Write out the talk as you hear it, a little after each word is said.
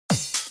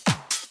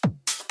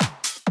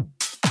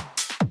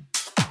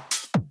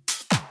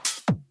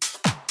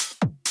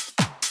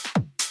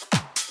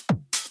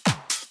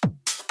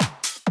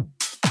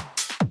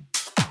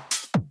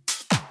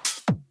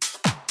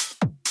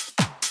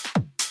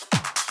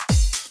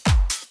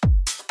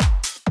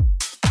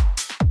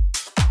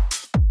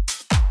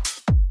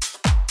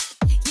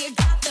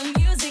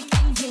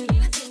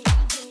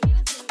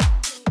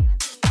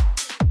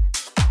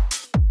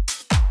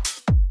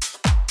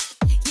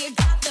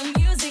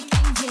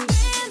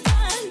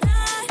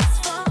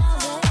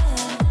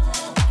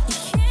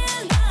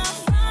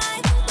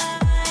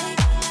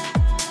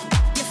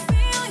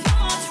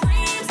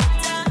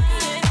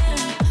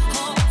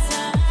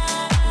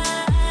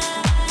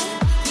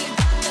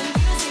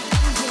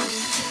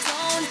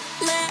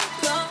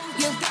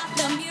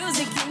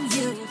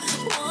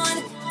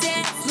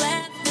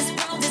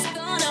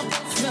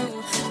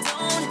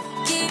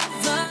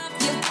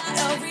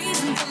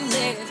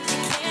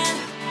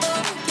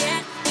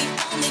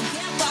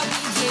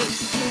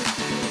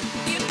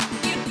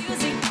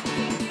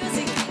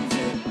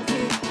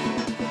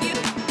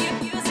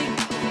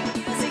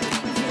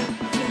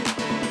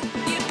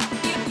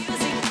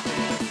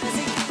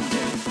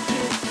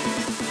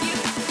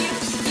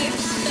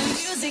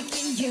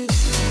You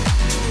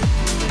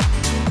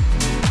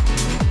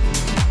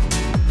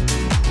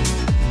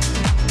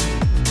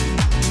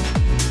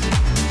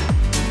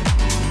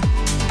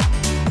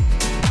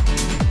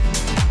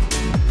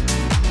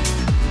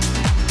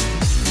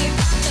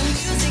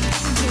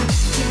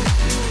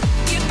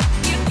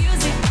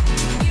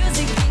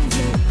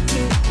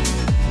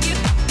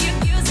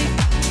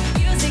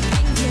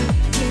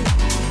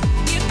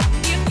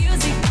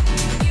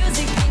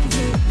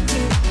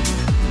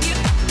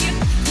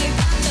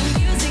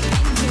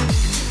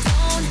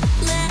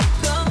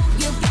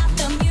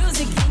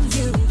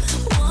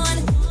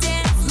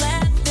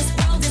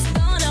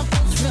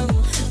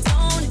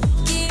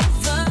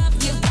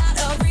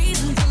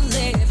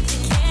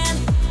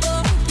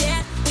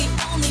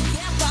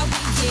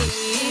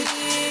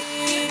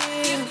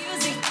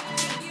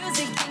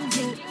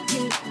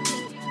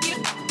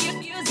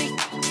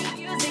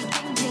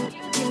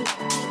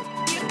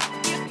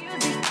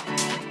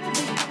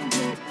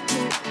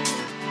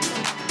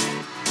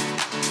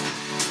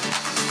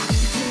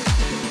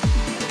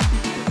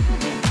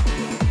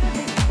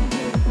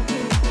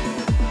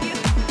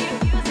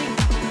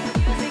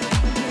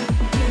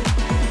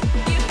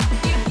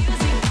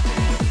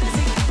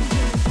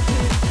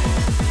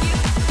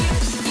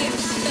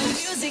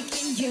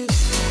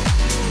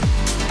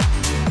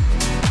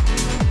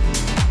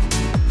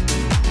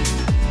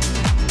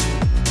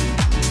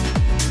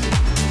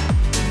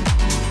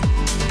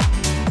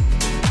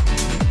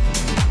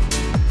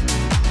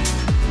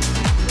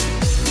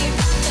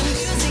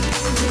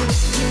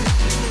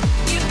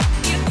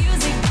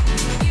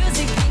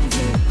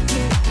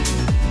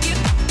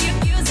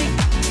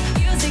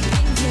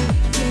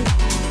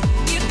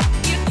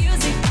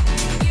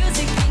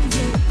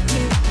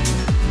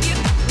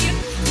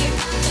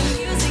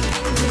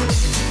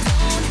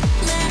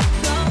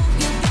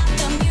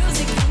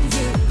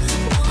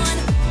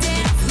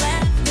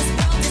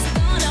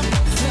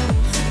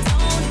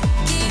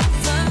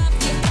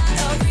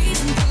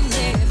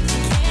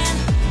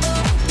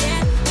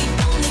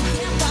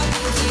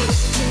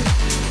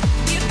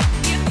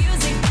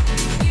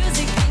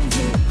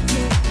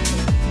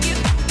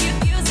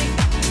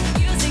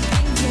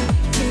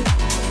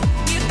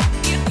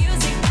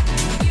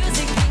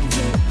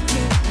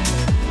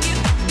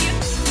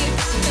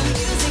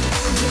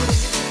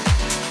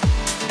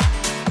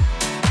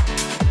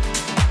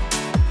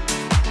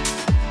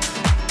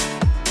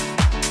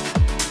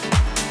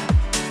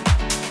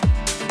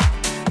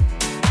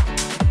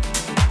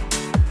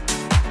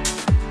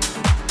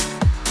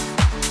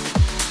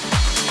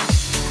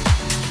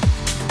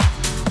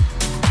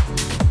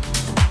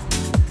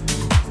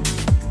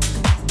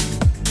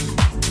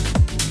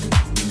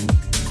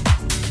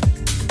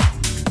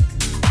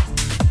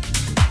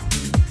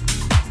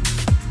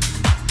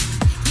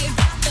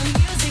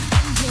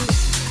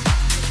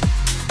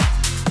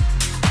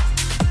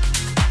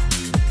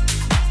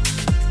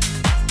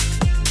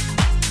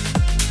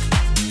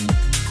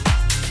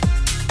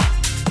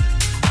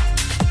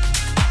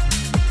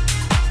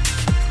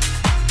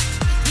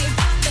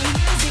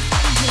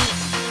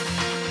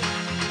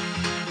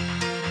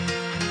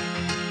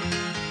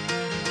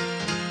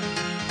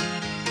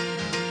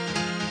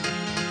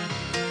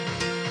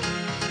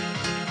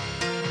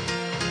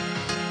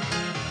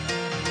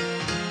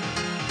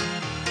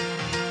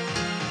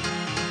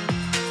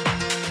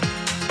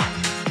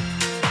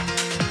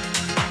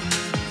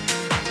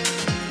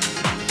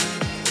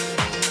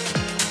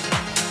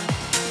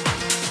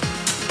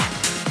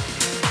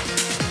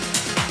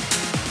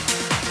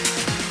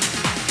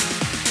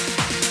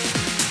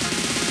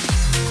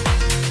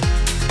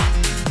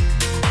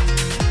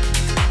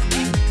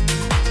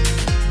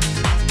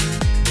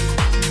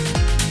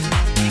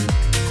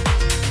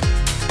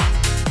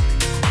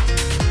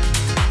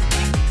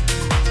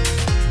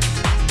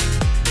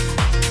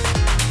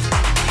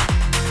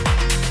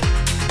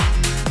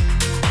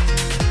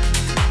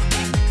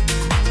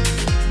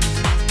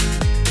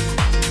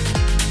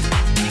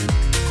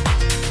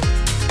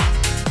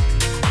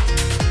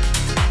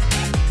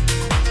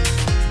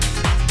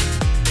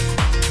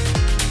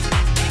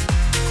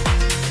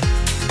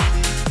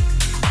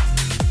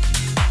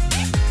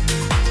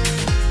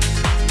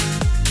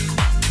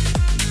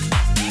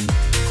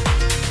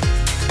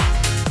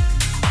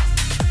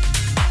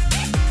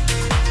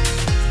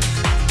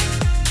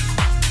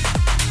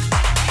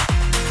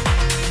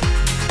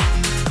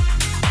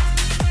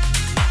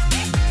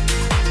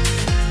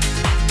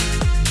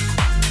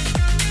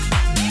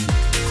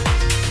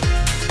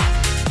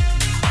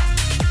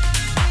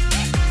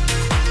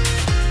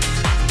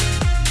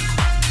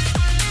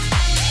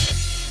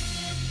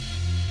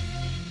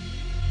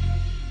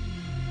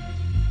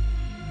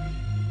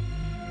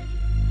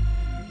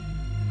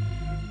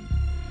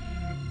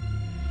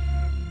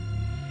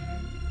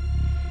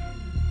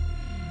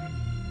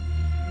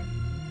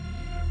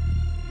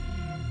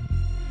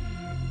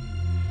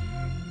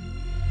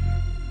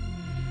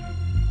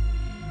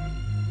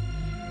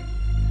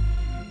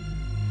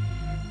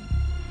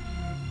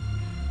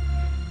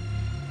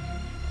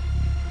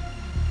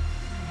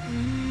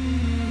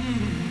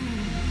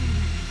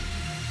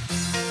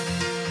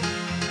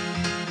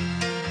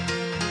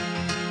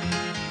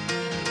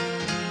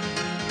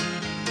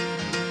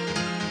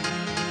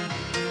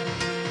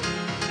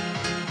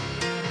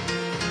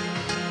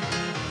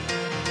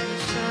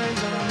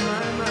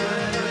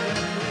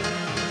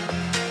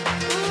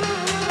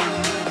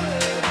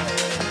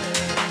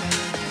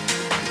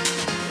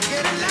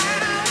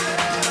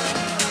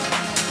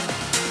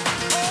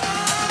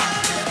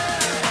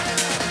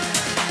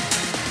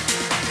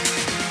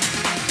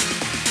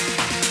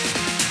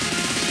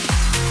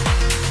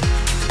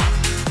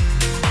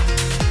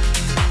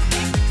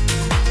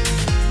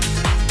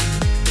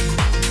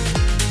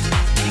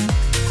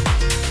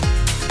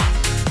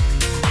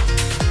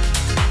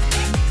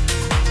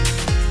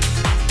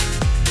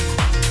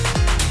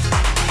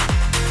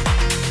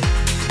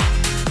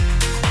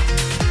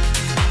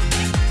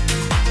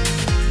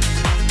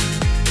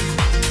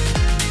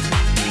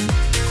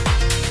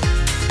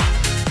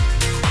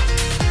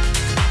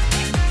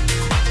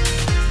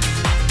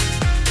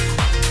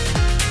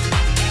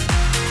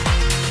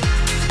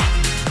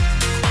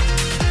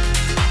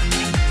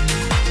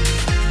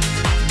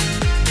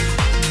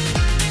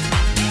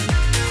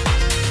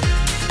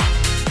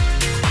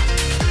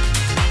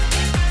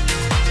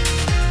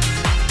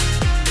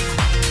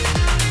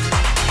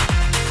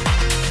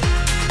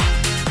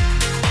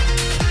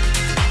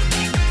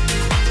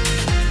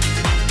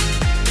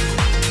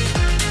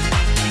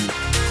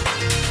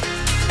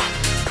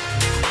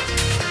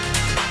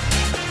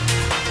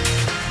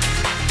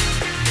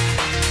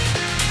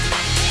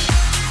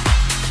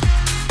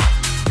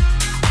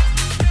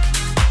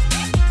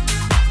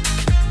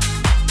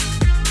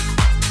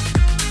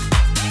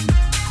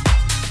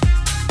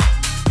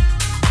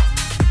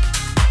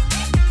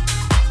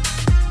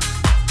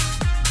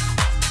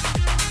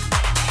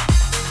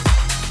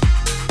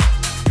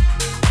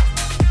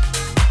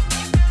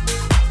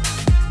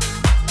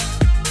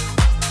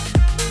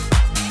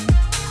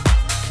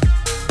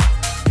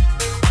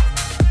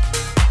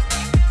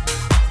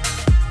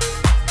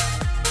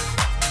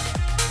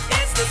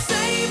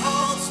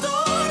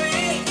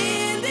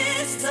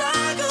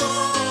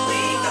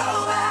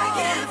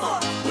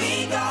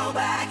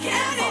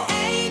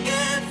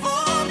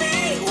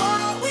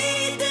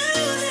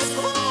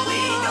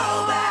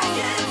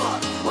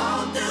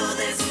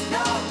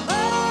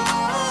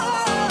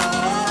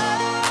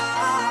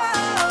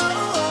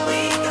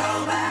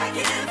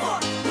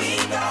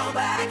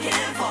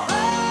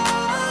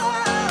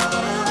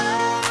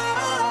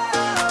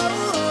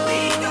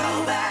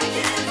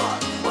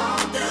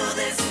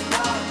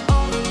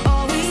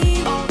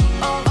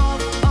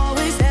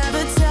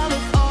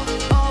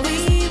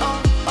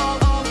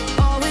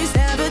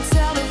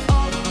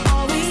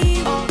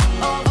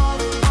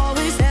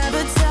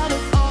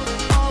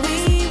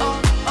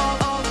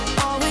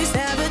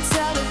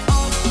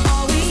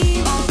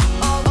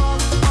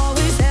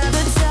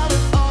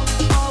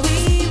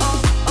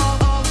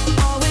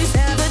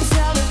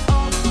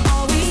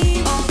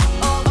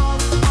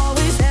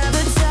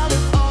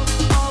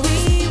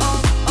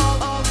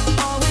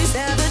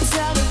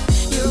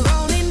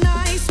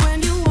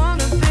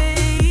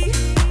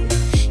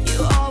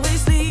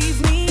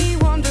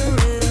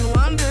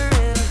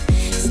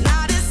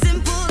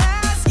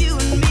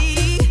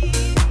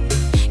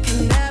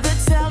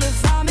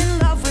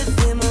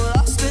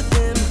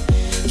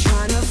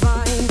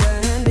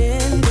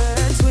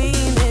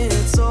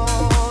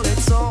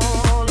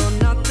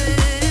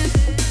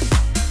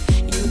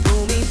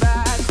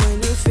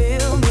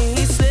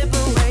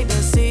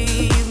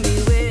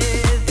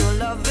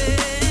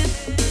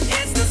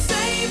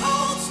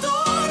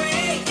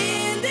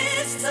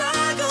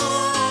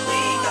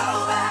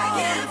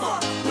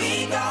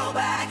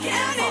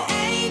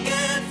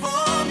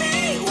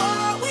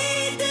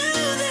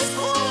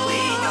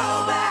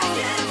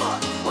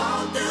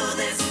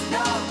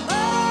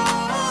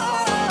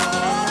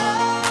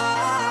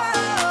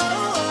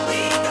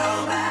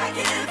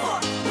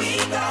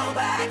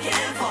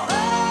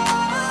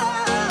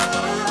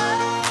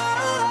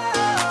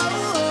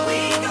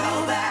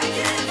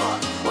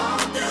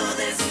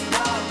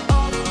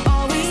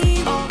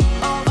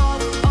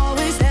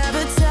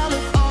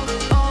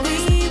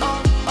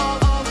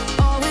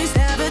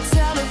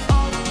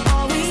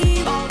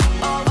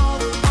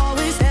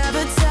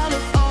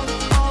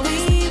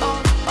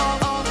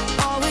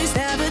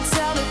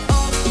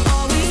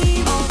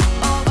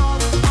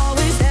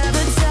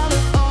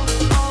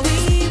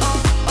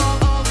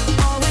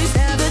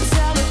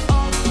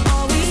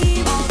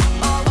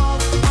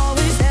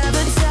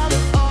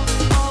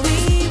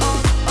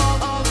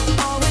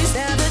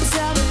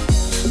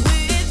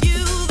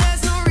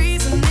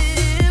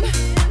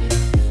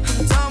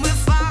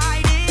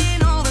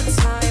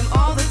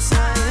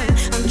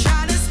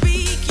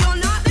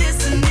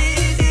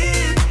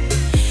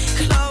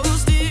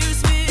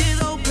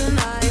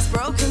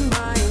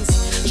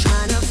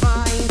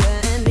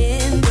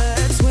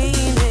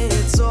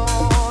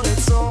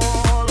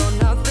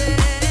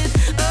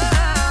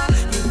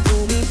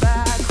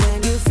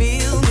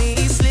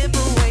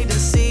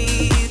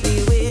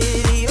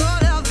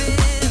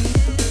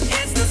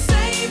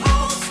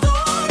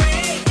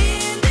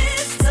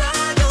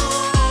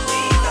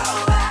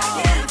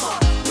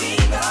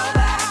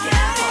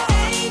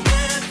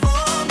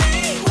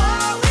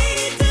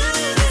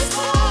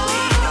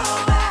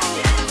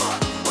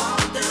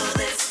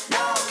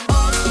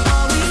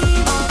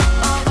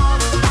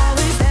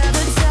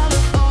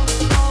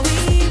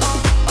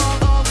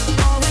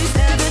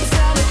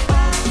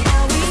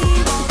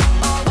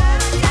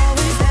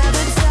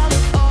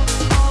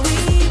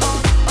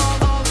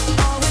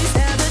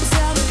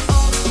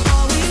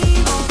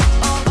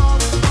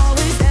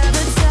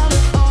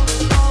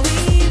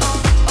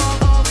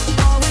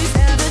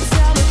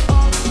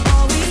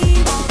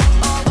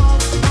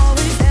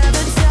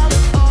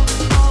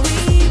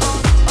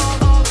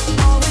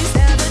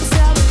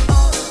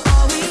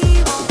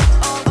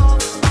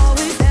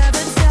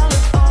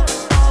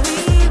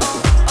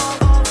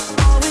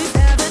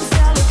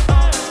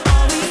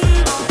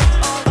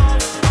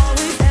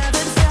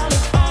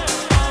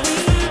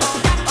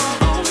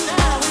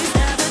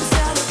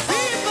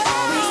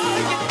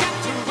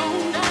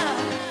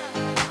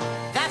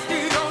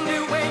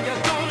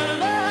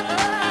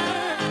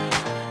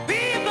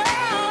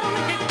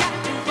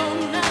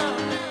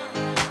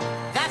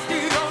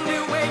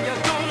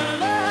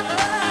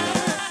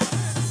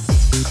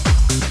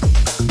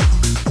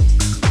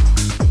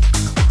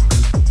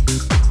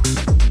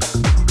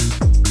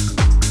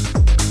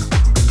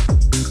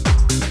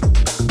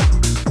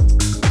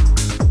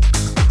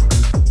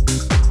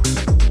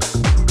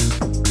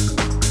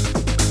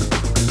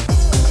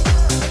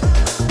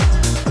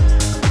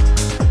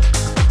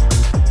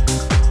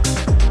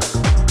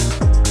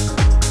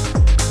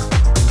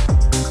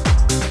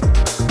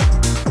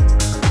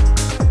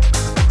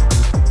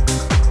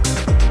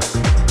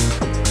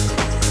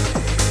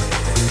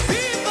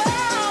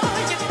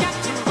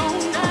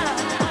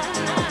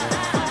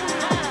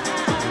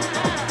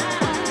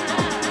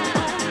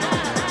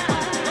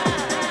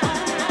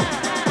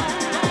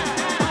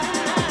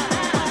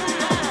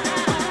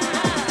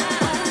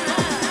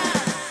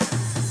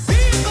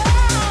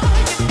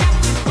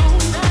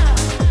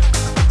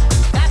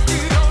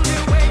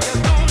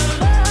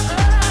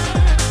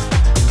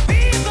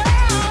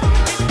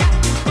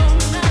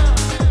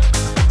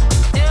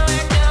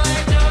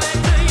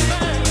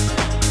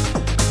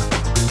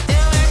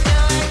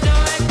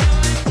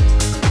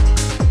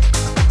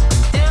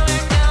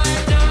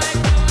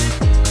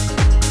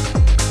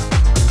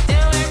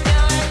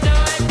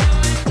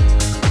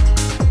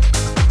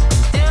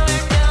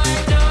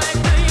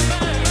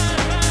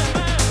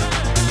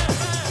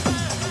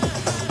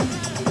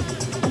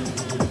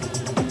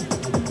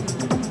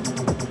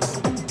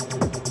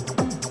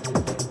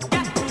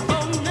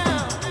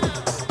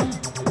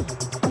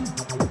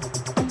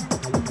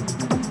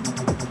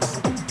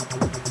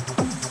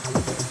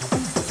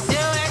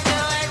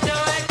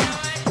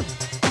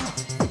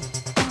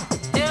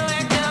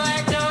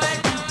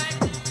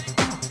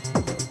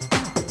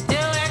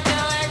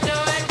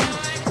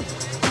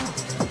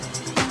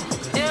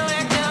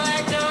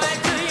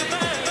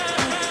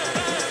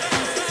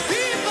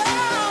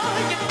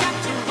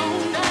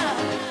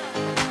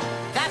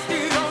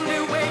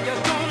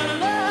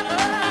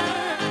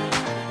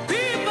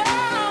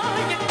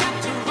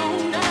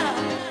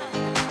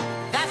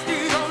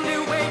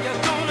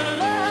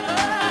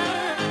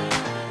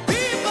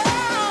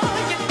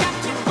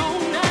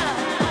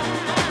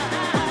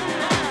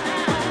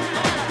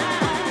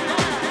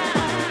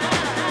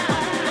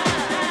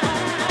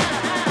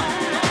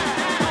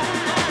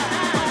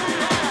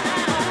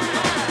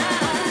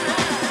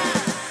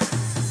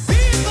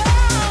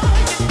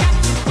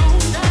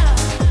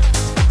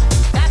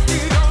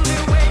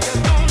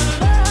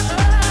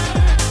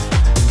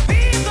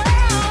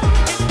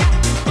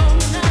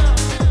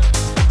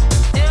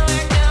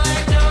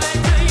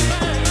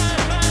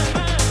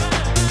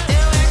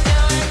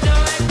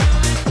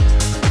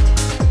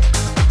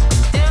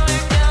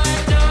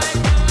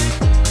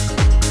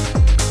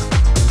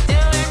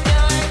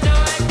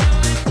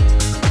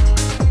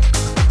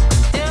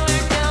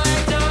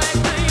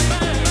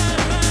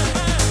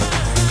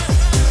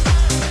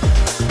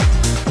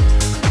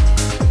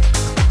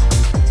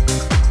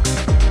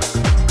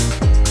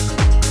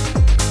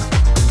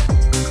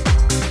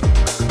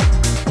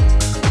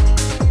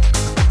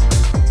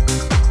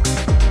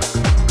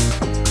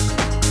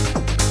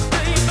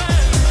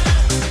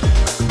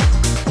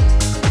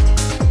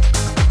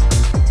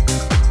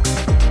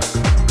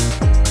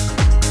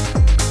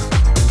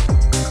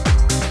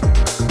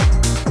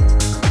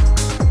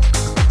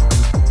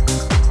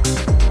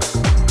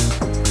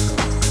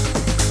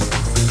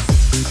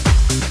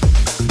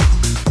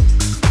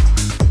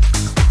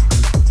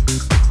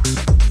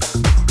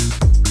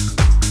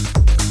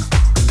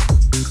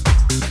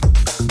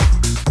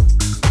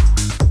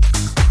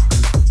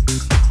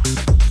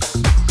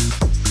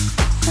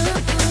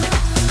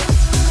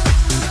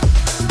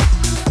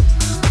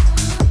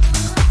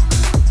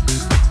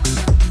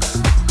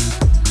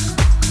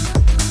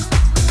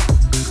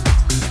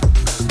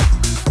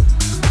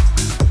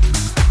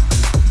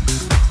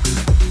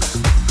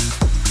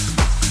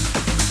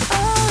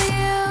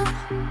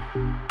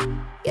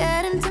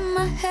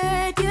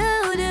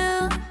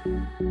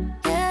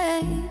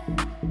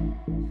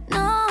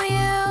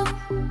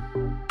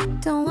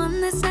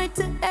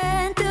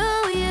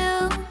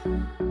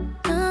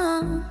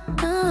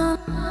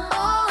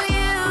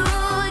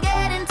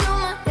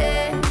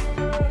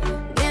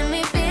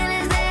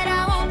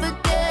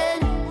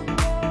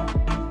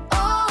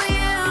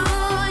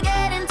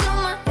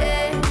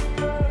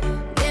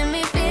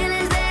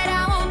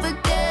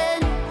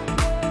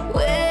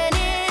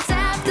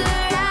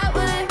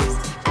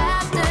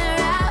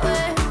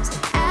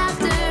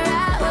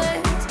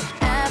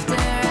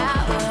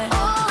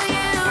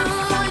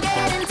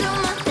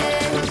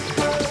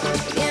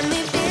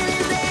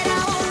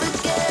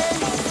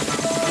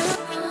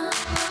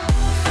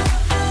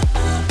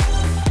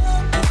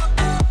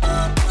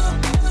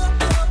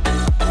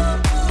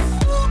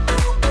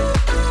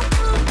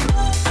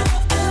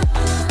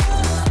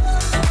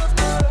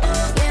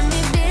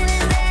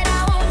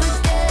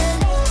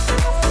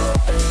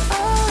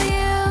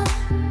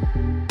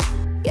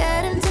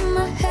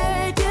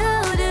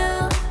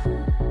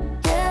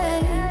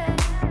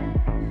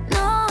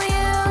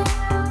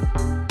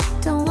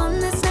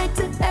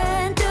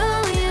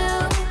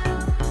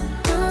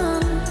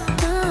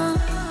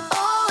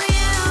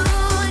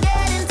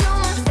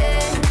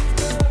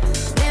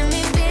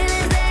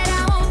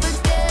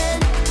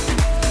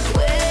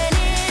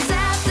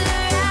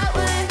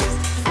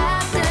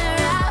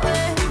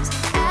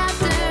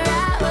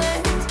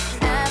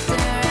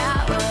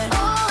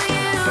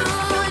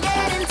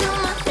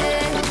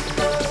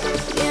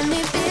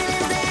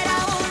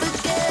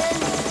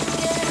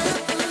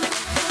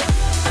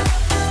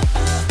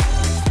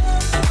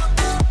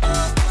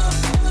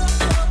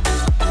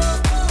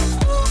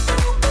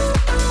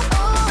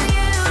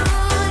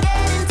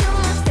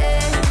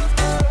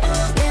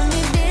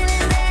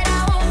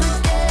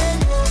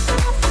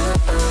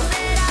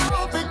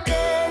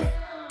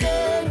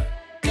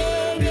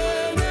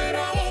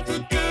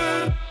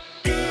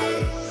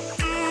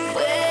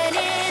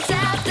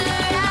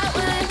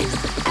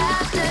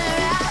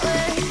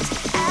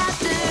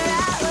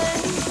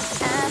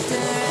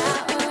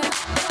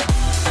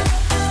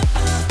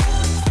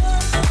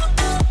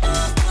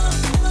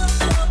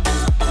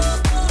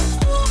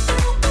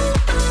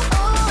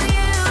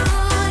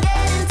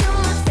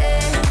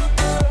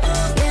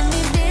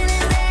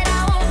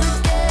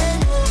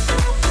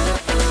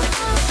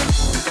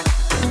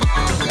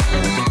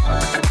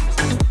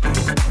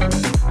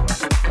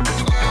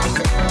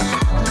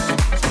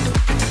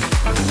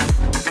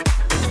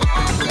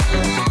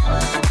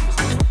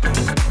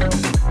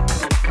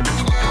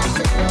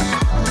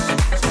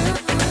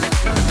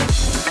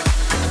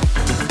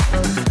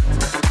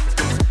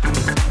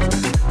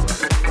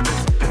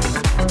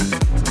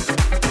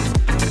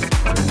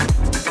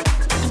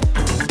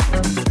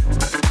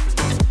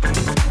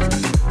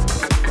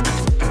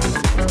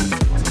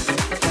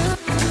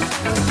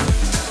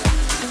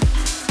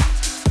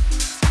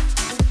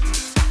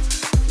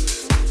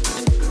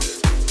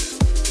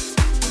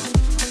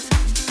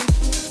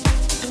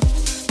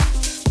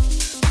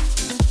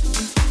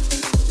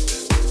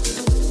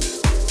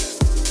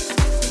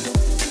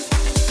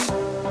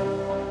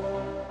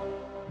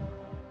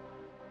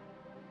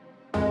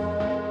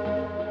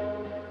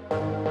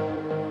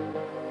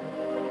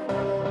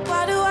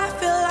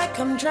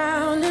I'm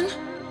drowning,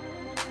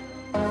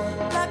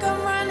 like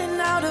I'm running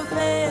out of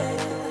air.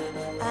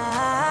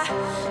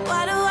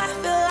 Why do I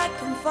feel like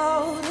I'm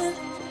falling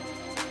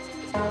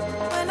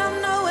when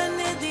I'm nowhere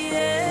near the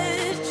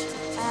edge?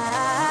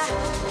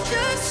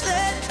 Just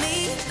let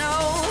me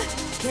know.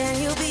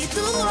 Can you be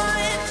the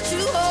one to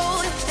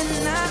hold and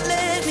not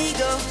let me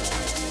go?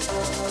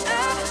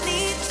 I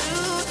need to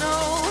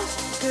know.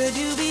 Could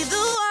you be the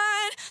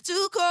one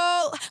to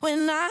call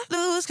when I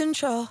lose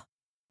control?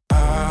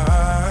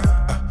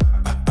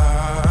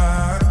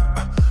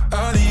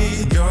 I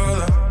need your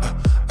love.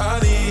 I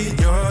need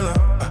your love.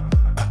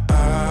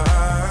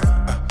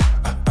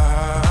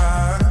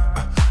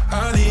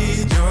 I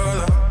need your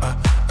love.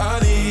 I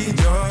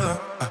need your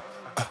love.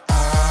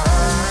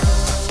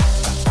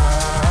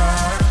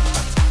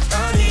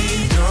 I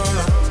need your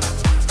love.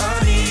 I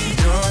need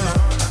your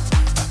love.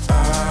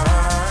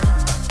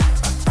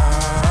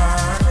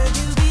 Could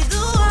you be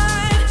the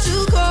one to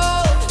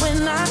call when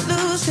I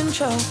lose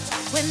control?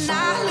 When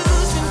I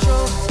lose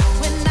control.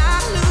 When I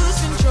lose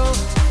control.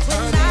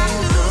 When I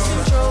lose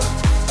control.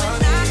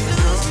 When I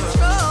lose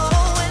control.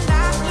 When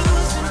I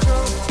lose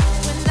control.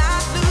 When I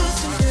lose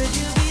control. Could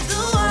you be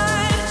the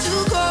one to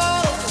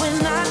call when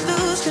I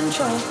lose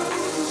control?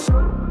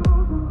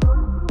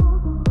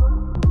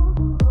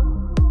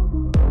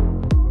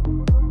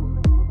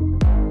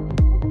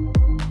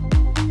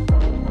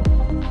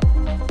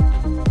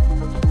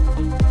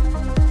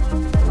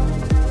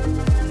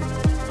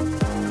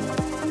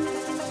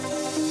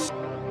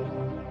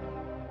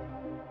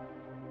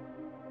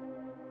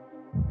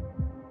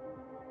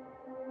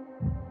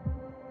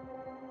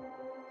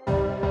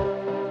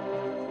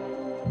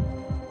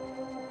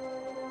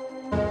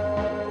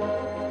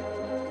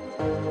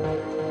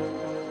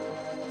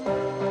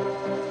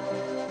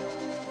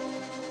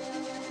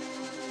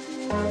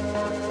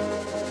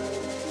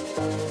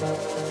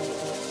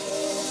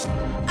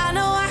 I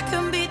know I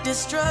can be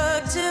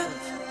destructive,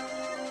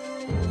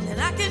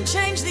 and I can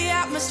change the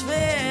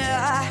atmosphere.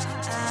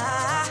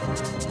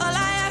 All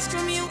I ask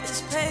from you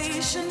is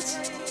patience,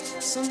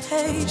 some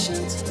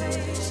patience,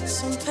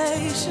 some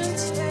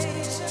patience.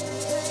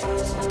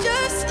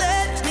 Just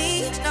let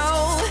me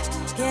know.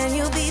 Can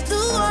you be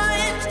the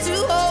one to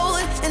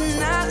hold and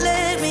not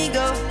let me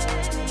go?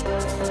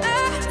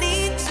 I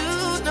need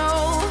to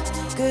know.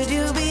 Could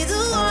you be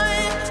the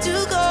one to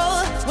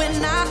go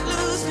when I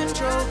lose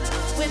control?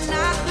 When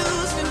I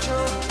lose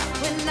control,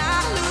 when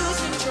I lose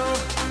control,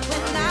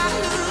 when I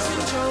lose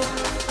control,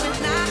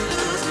 when I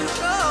lose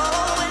control,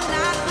 when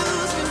I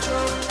lose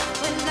control,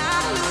 when I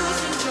lose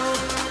control,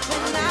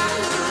 when I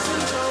lose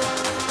control,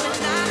 when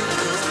I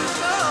lose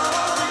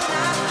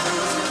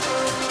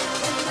control,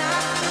 when I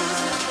lose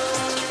control, when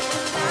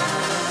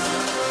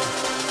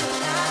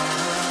I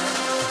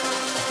lose control,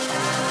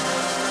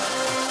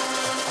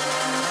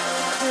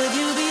 could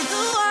you be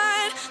the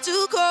one to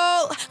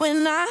call when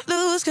I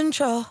lose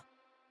control?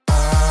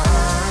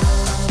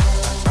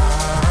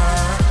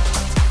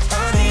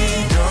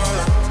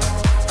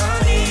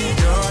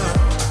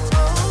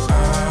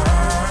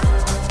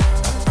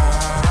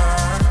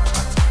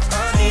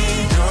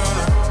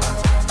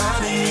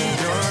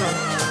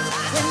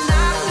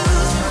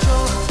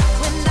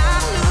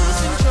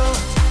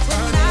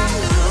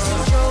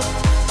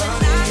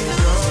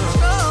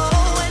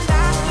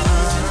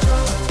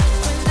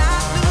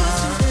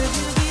 Could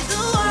you be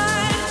the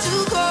one to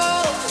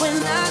call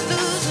when I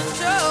lose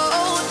control?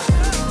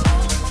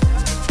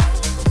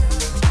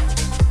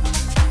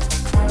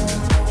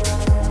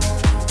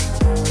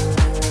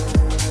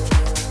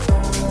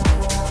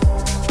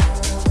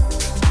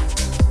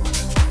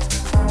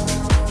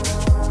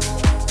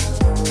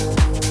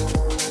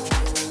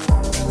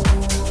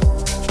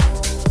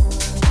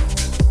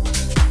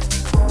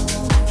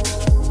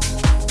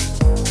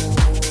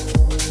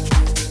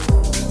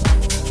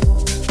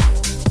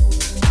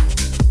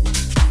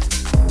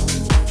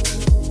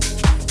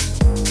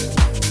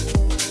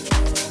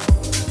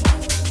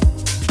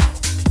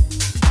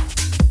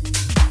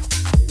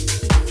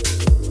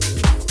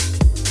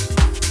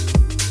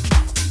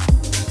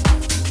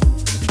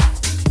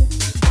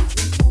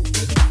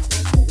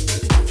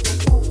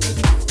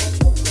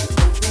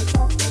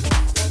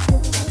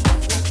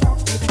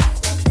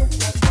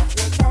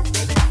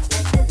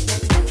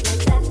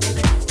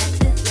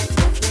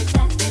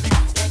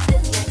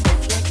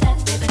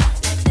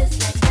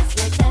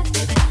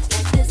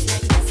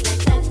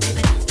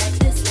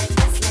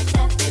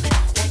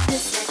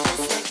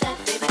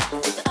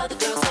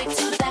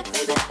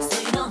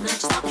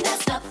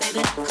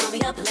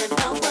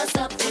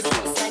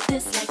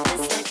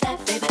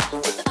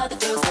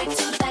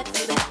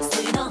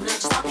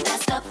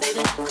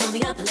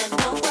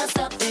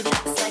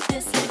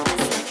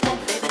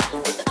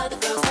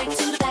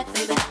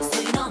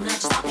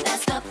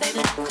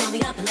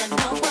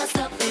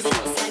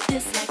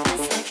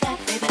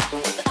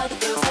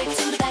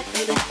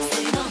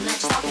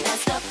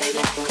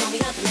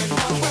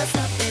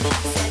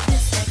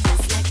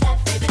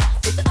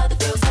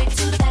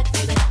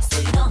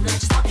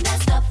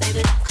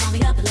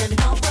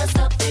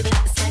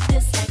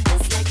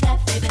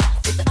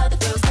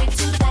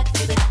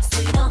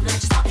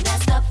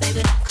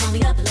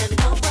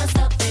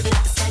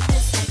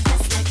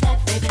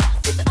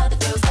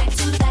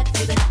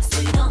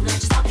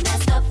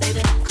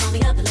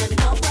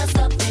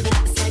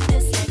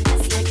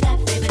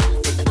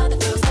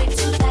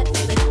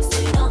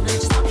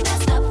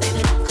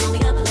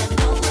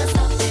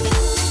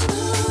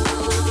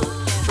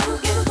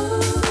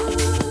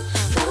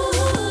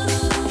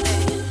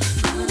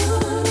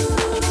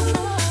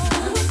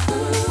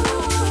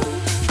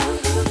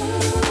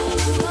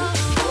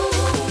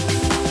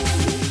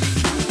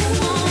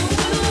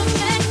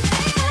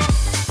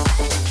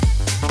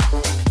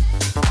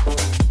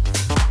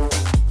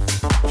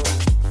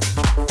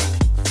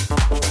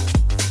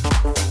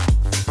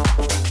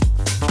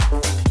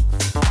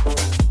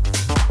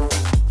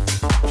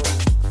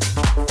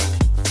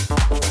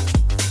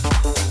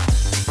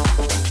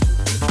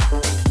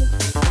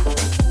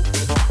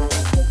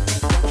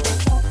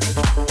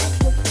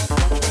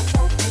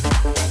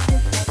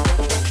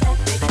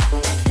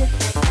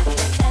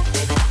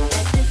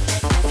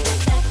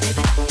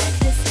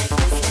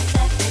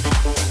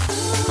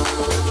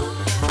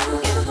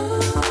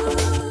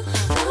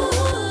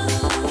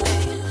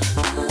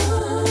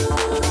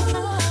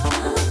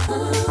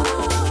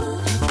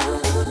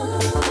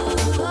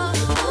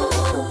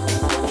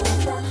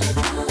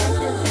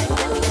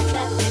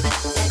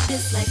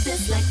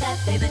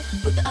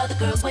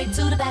 girls way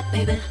to the back,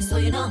 baby. So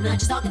you know I'm not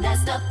just talking that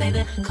stuff,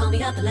 baby. Call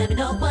me up and let me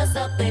know what's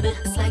up, baby.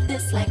 It's like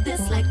this, like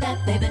this, like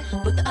that, baby.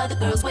 With the other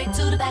girls way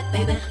to the back,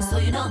 baby. So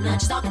you know I'm not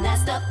just talking that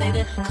stuff,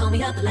 baby. Call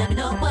me up and let me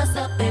know what's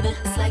up, baby.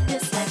 It's like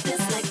this, like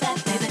this, like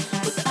that, baby.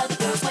 With the other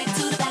girls way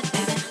to the back,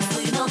 baby. So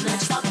you know I'm not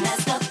just talking that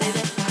stuff,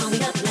 baby. Call me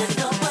up and let me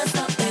know what's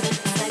up, baby.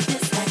 It's like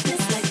this, like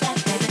this, like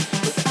that, baby.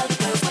 With the other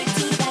girls way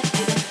to the back,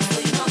 baby. So you know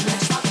I'm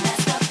not just talking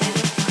that stuff,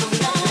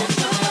 baby.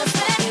 Call me up and let me know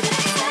what's up, baby.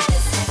 It's like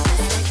this, like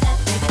this, like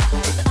that, baby.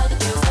 With the other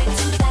girls way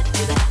to the back,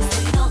 baby. So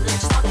you know I'm not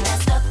just talking that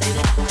stuff,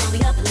 baby. Call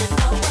me up and let me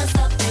know what's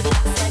up, baby.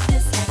 It's like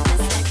this, like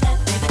this, like that,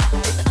 baby.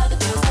 With the other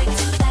girls way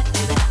to the back,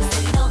 baby. So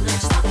you know I'm not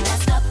just talking that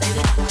stuff,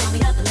 baby. Call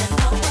me up and let me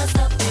know what's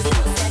up, baby.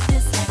 It's like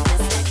this.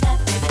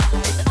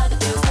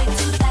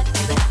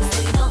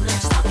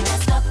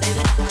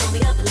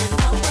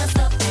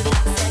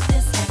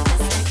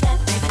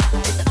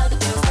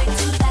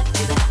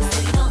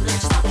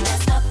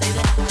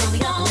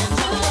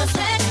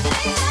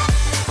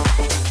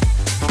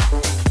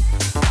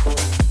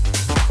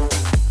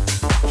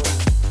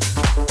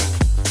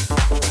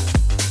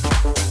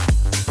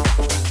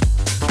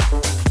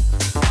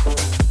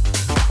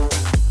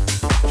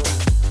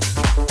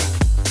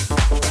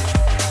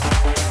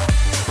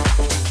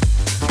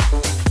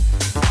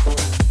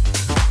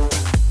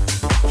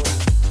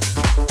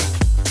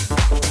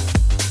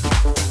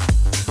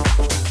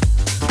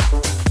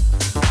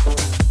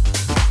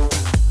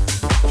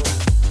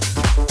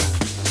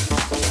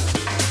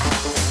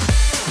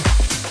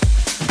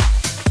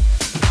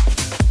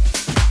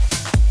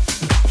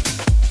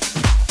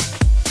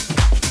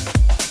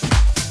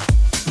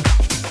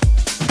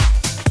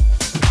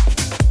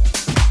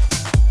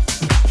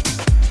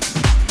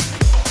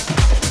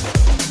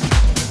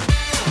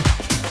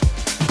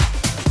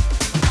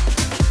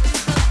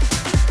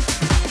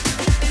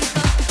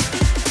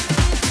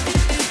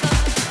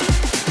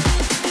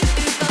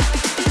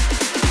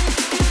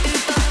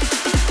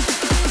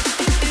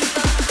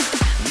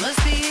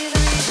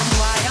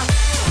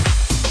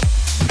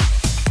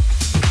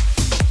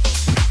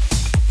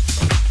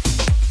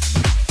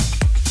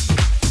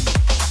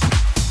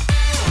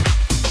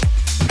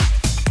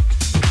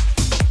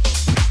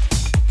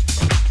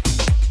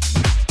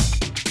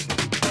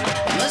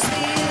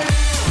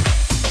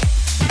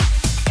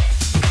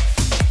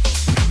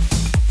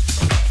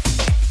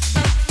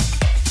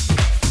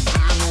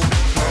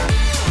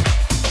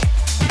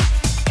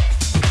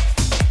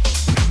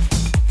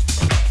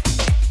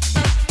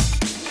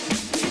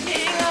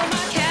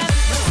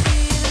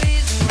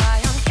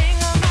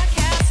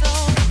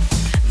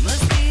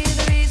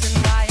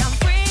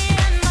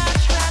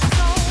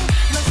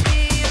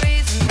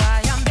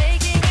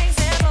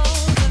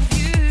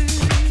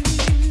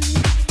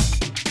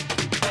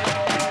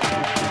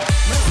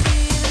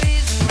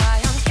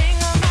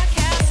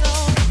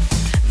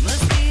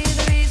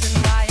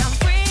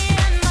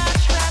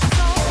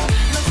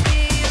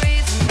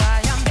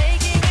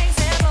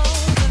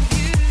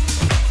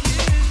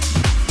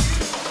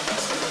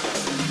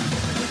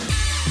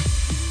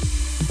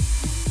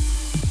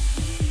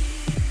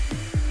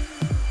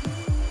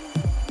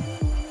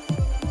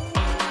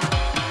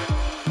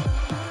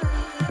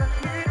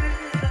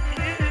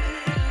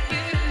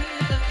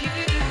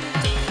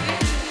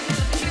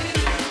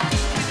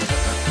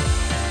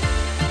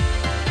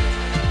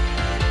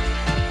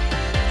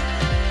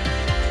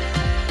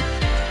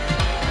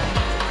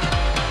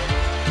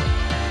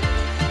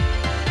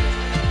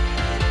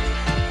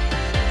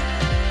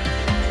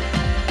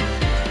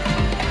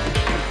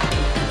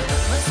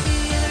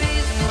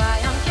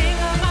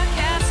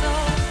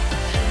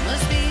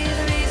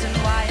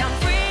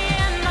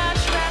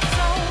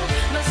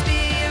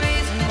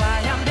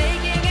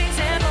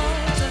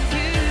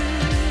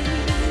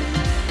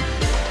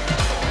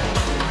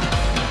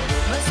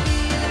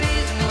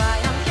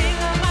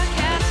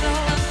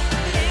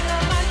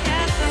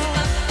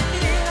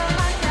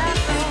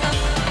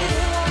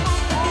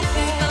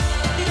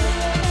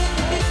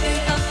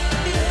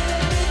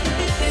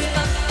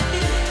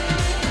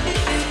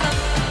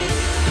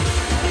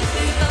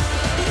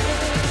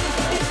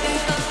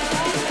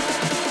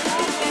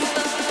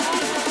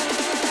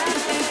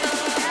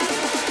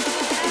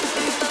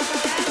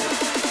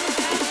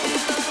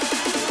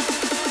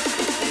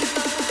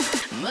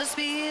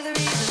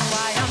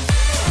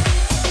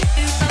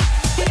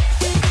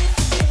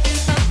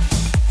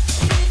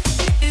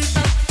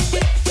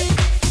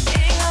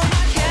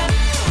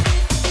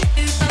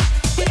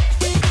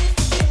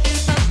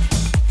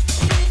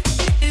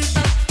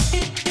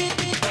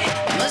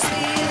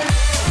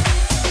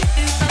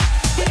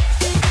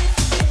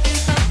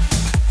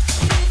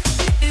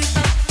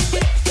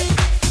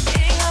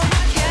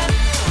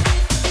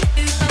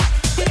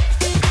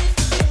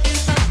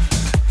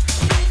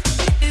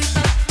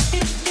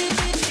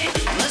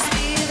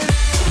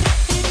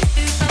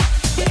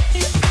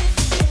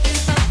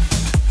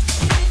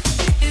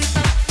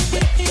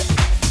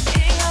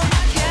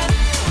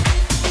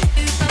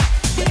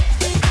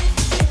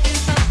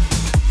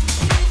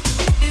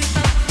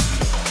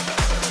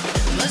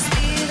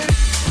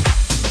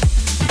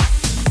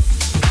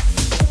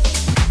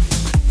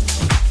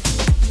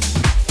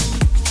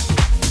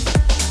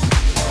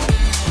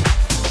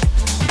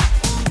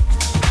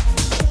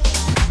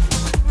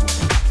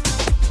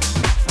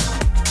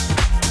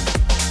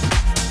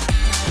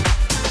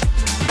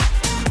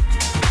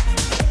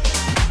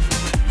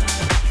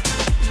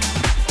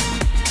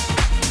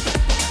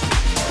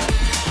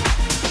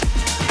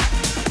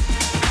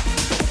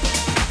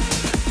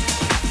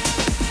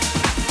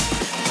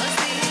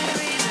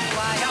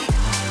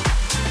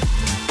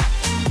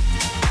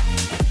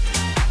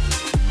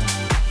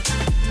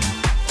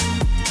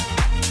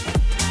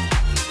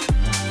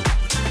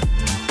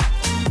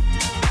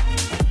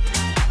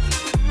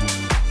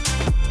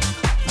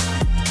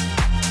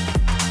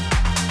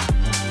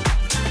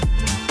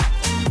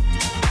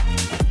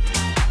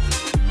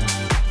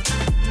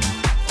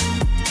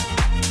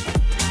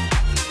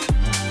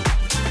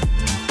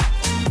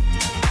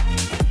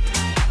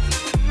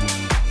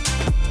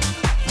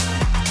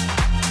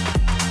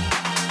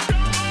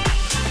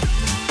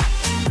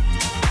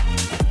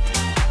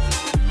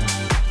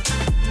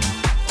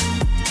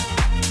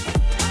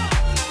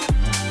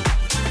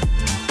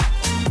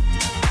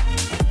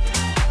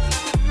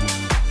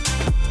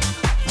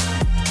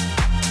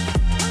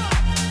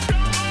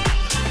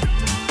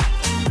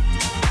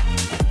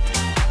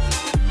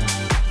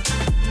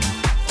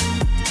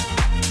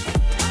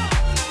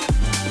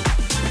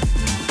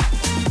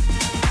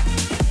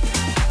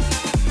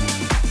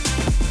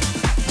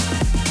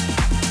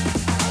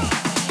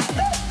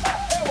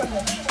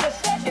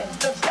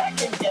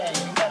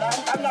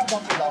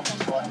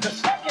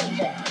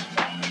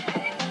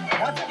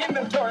 I took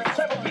inventory of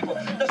several people.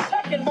 The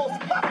second most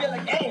popular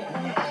game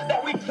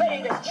that we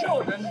played as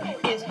children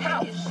is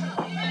house.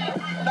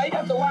 Now you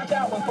have to watch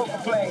out when folk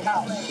are playing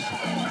house.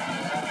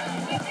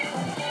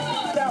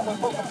 Down when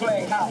folk are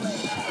playing house.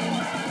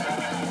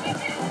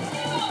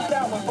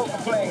 Down when folk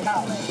are playing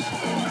house.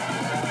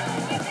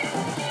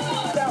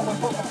 Down when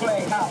folk are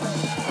playing house.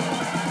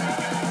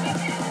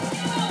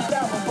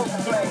 Down when folk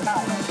are playing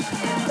house.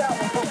 Down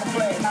when folk are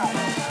playing house.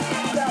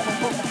 Down when folk are playing house. Down when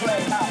folk are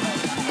playing house.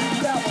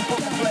 Down when folk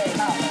are playing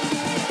house.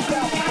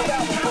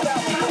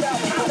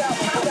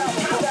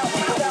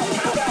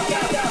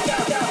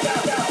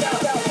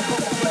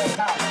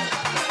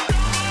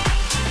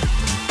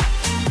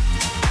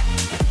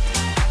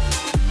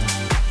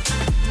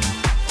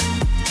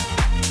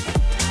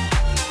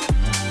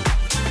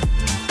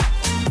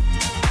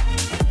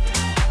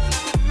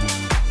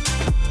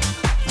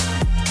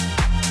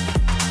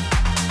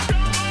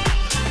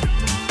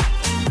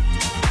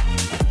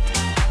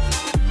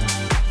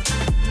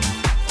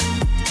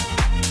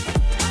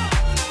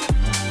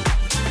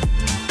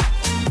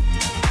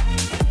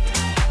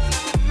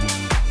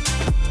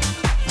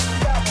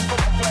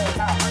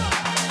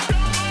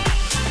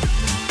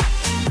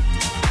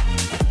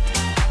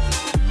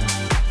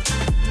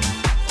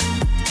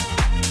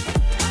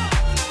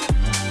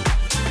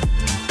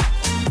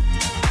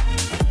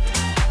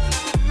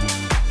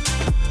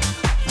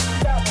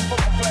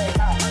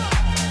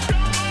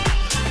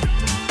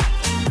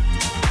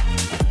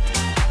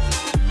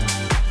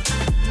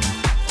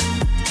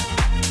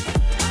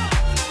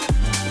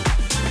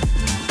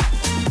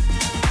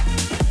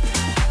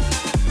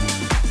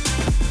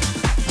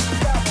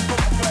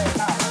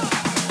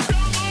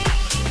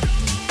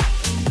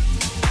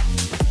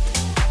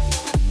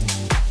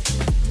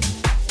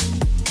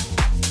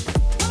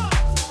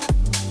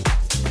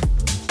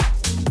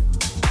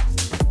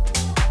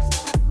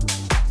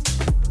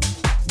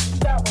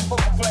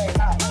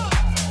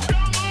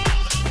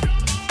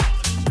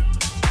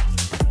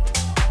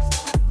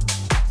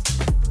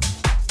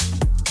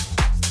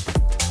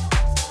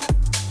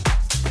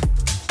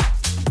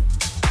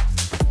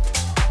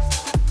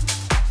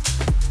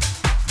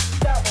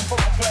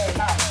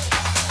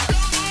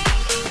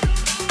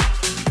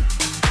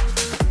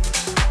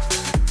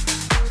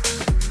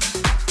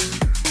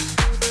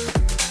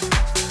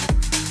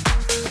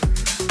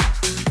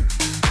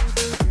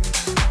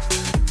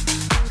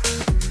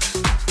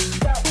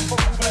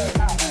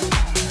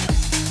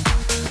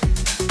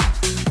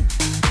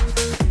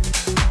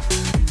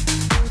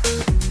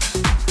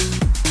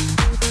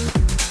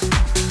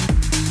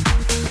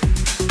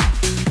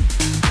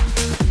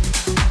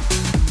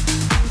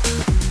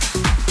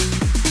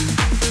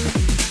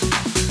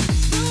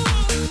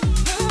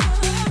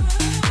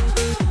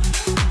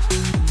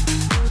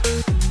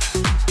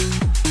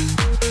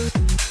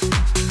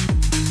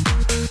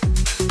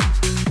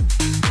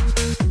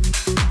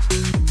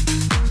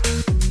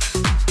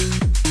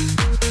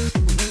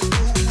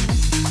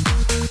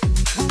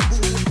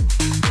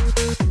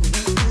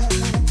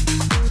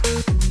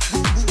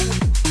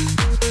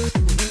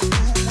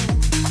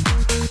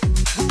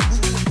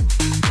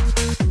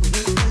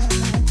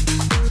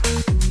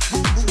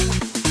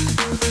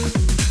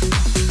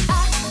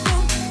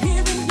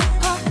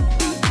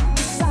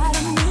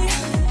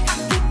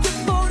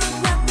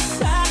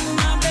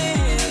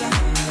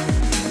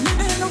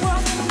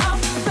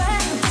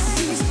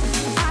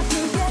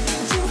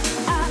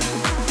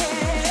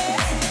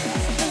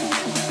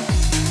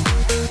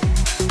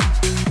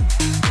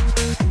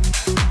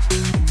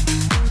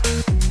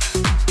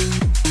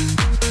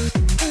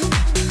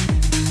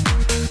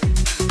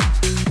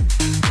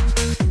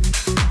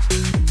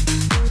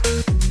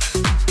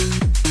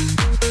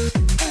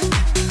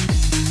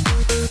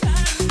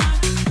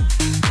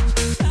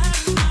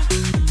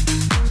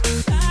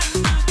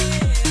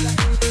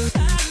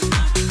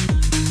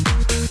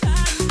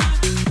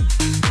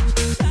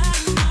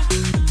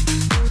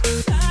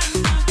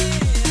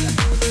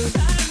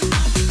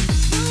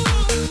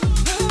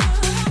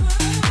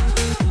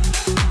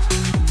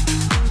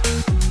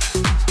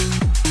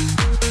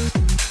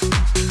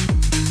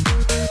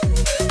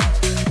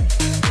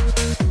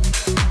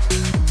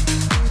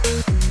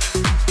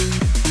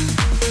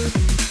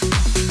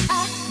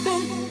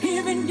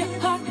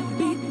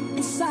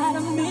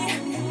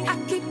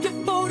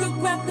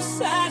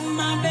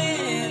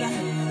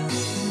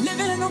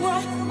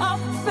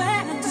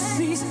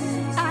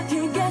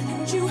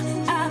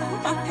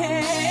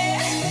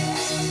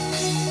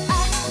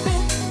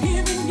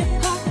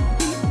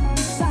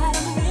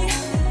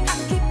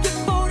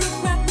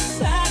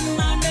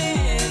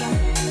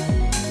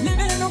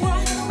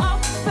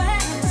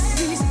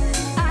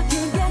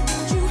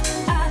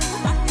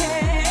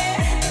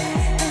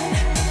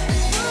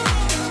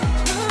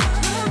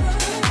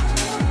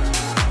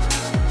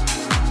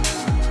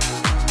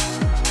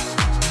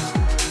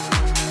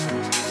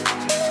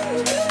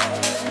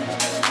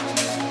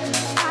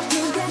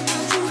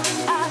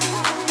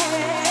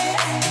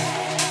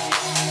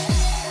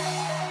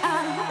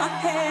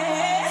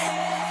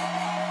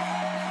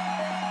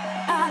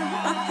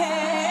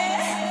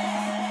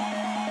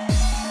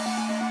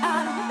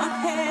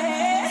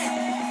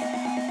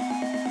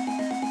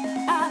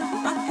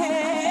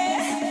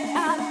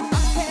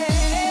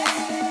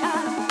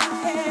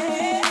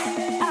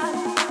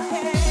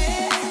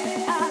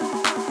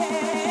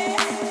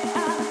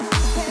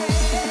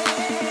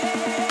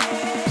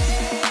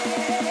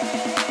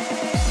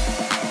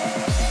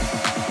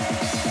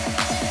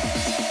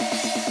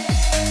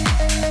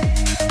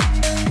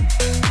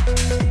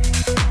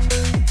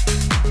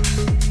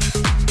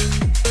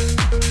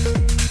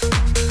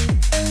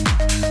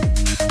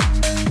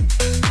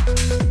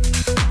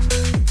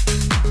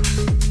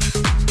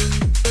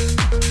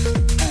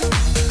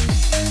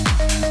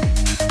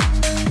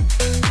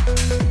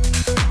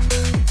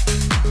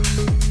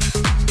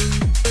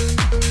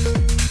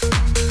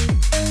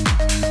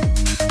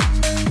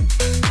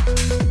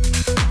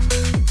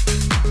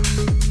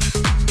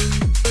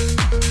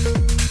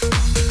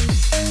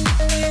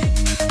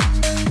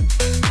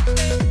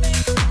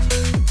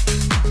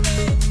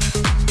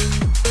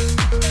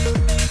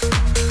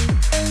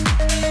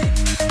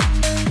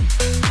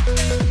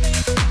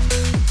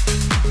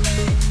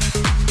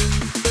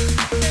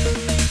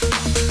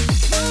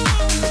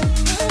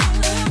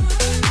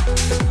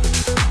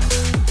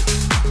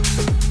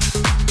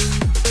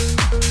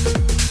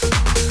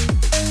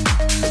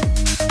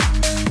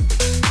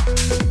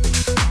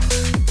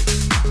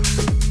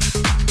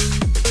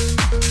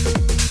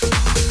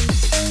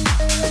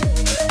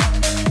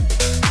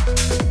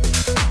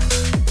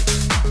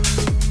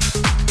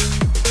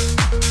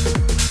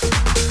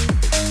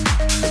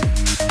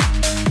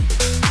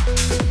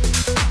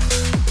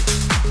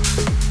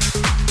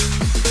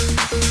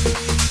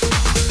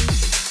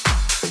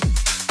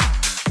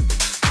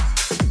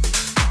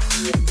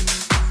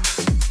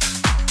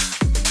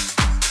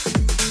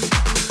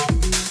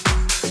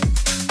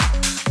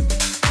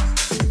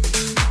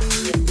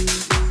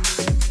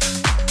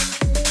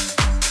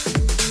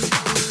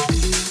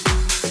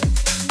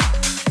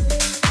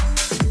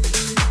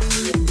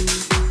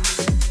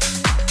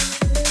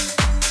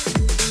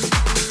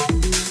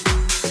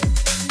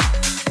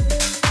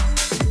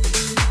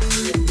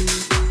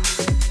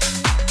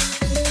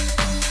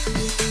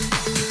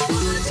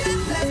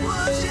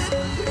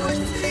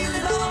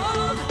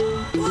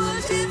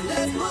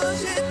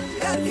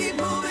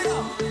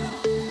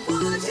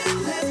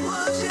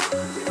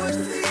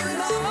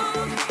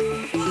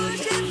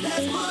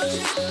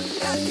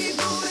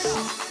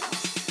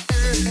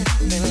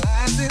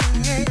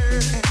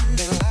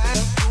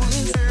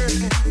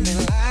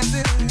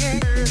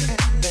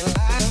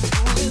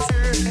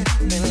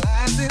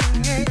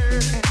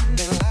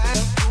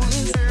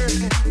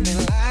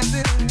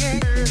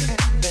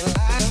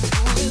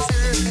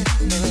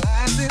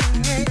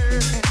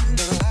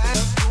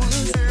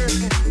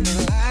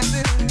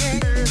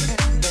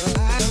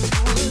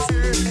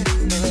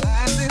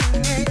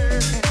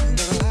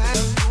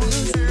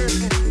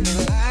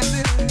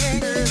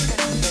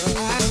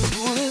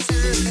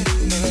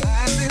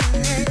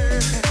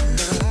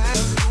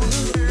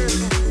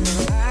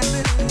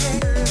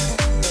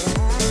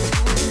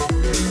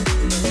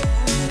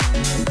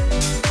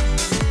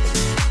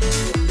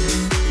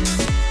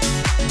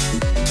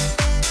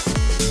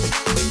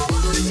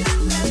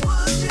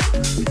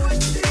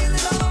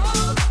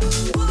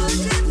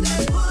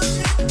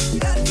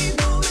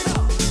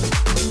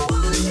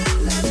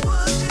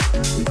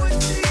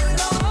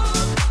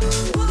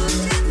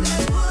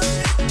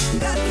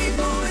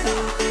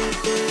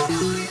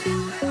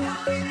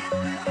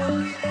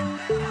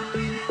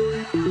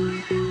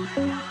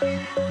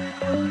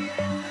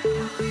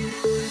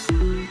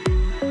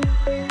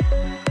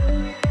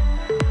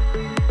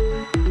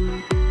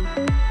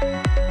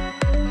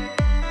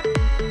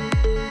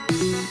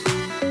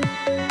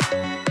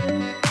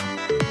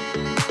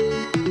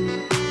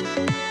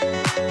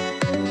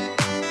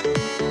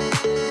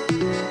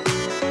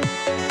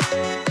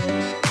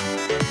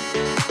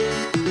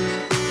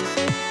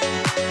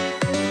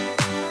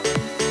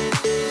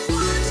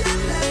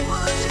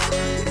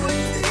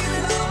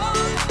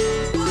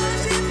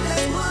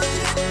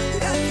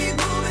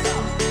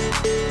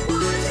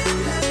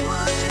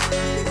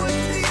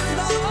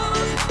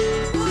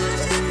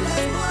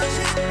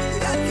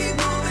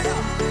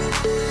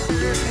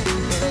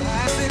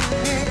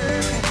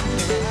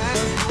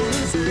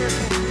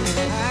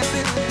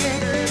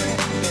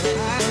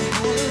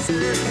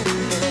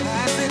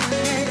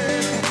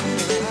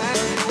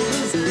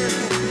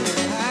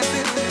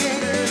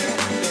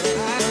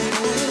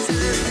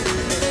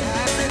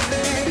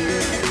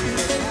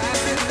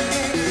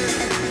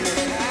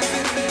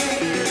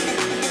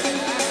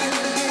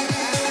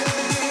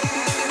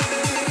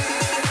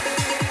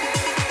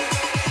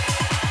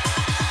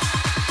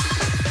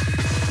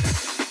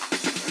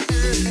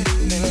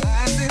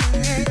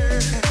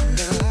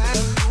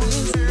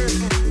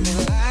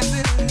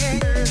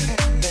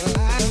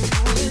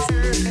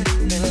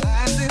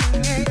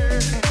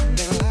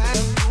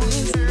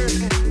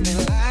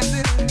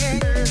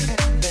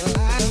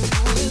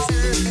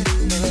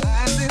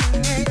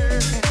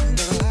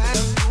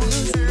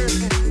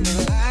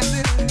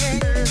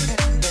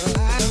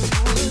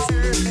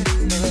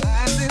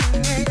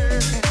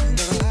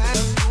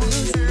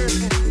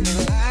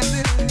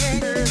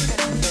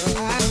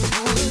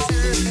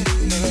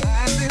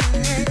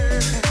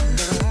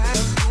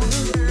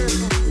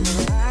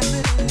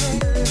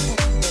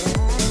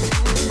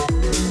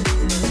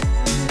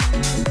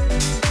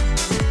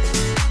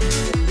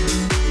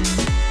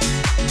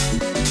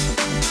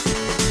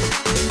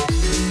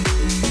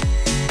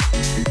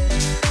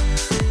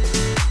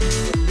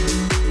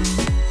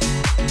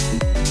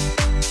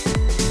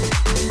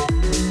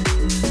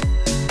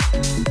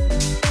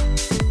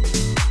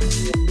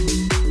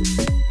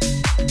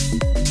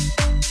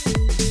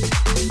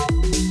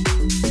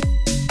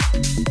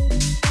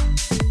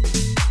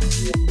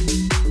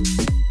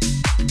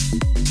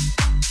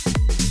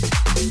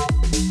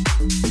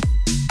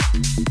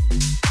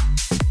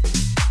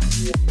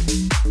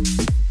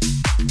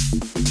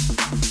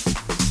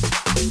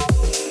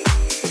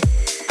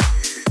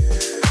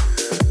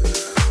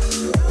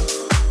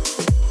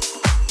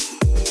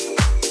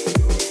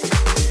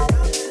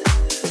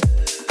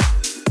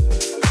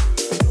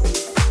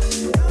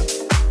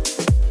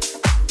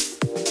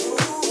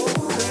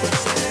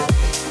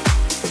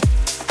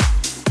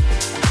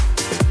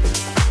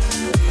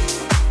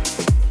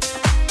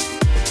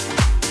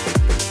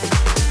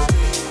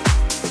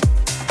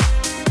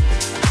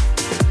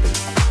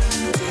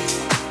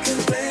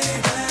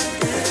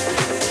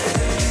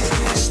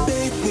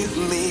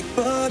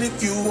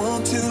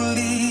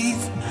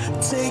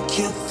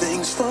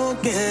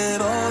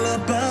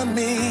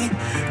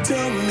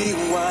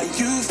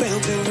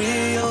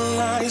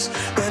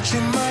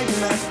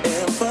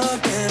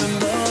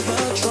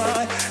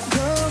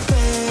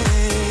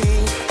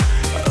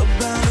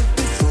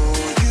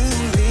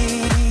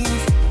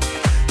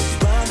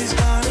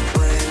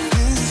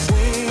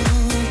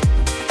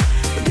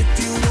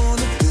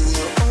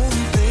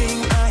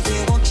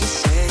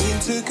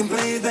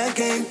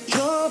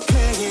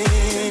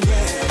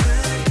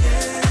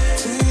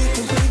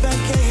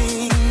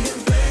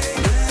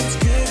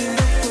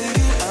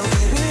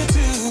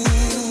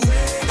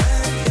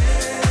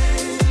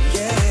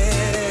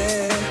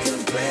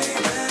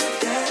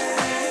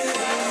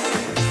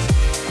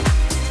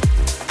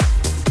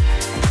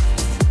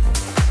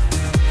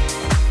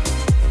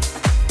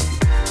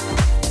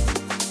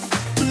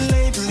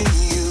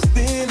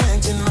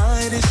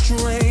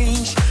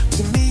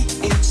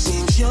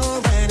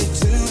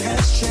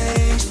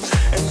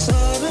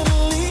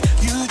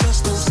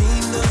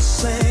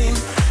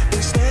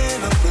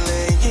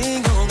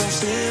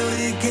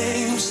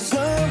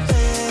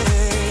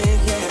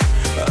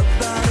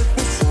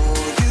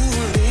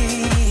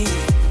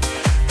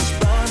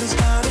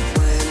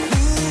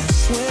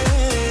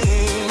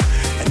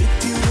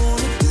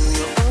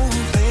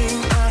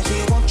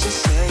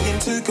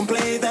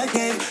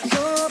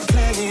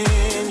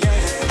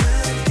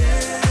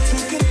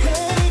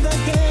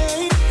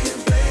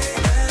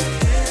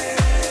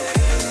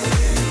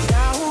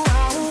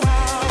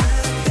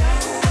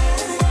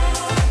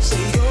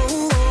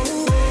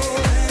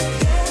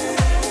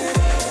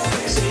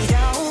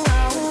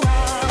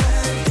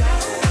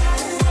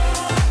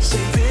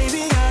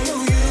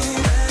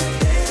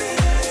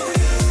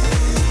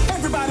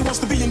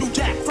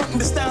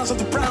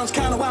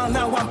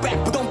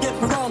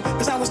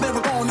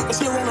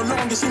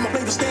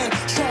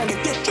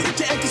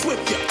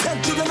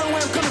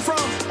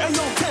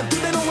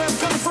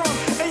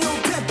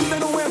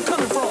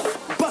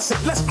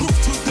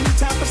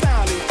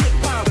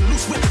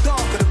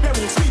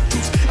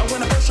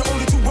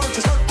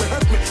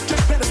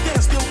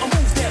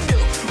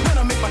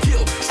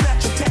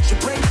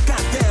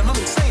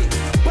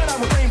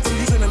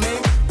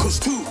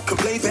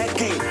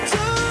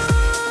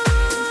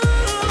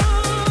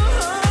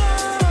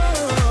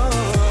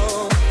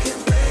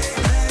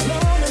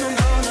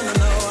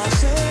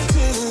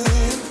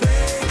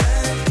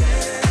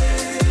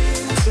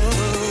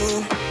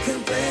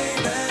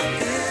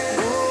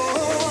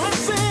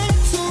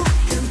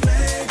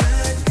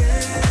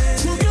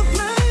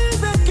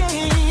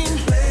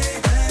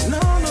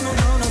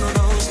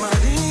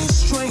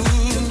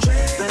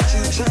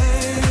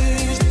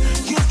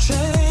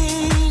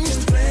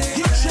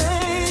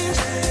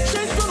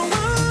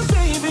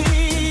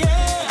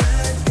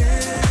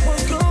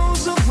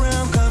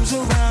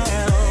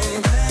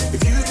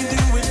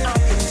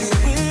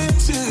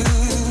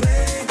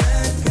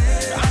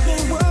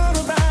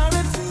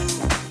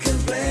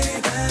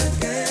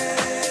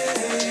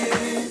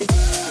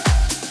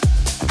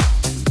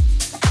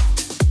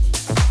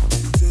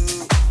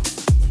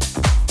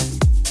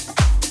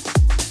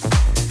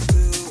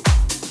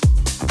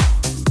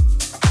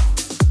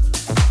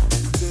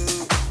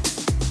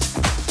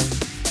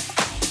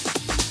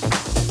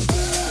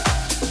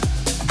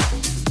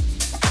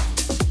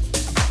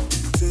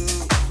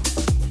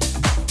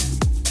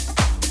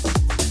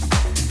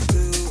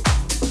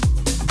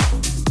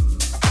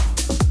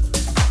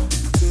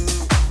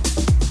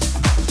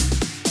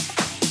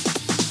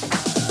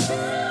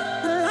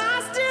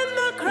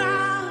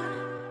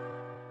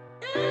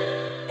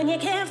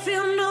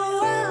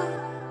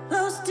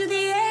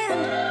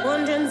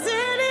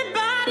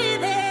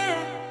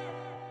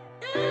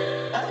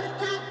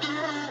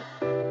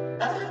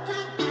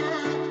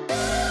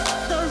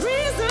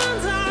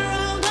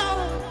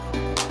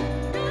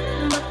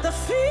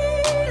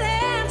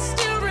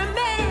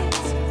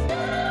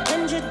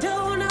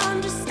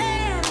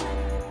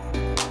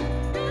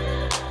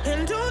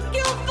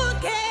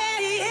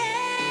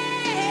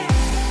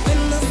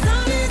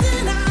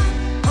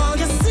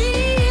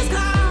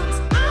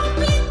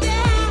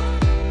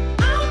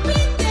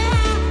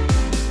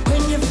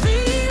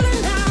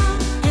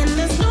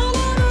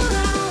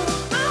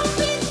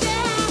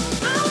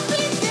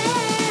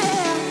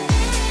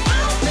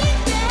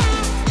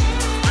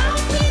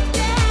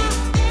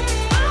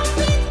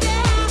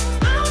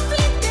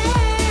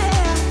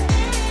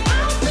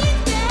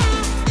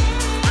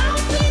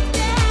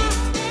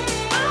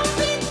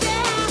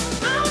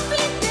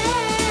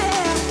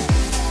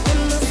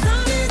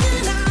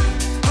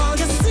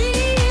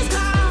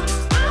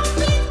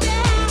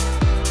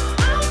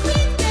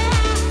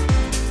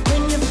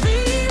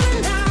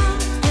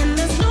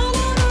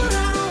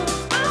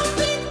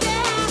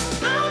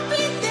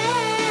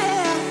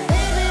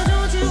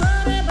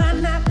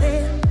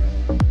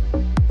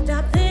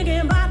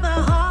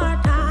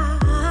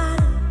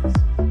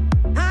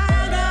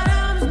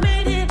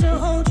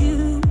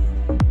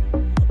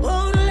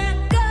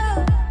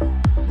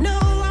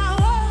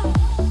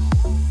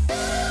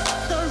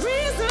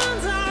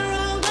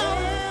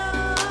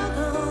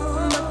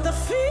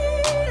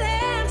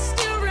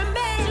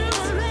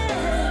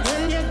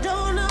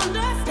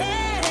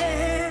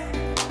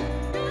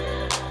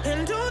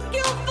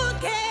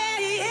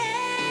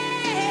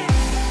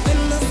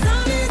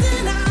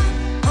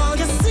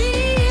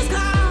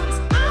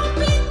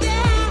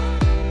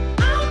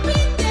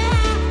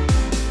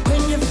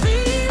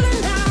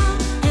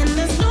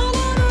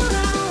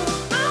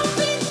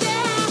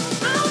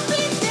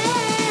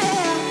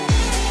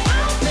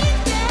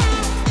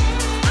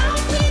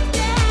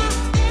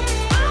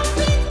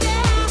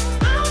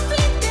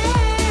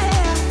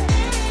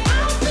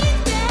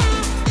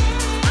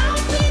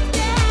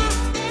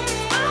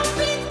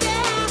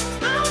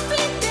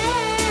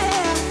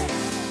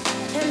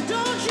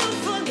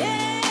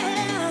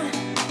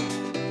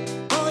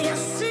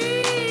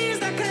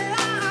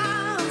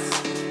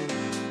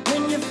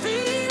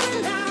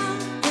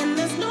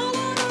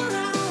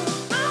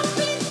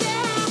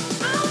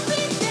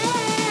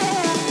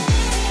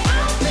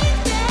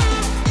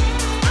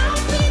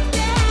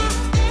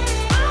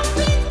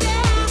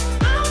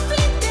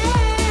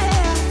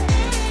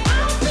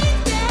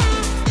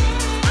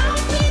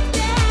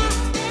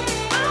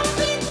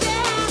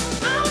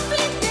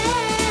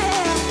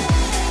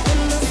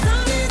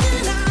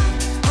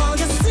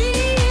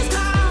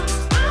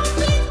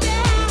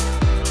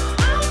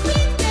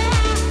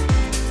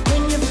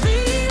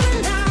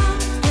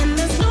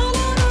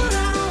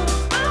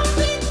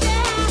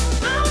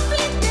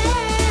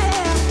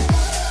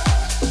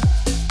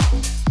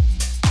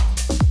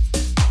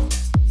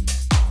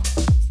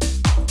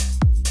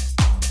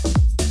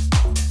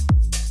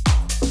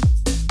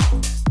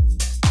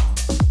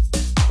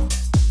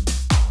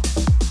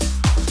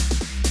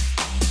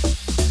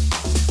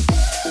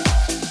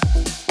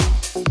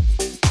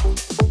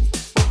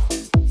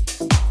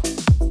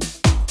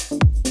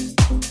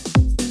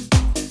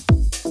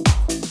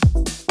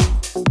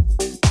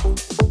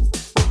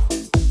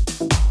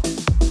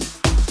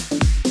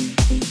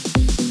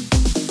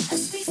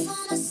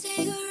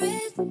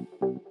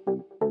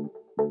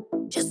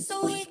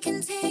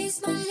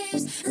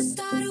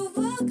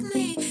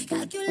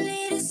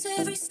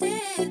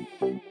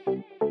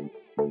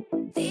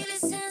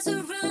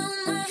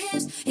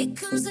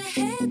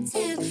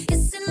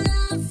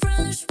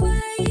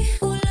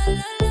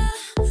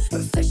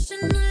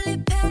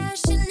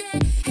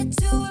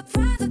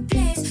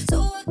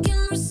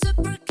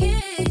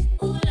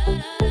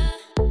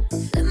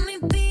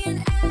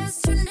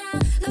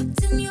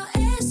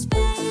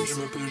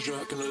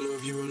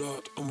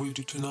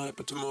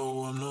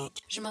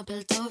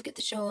 m'appelle Tove, get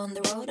the show on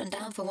the road. I'm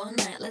down for one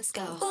night, let's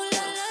go. Ooh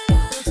la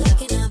la, no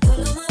talking, I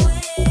pull on my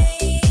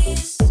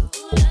waist.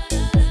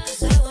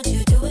 'Cause I want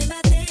you doing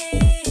bad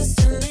things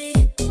to me,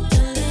 to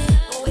me.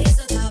 Always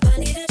on top, I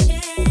need a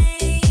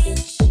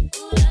change.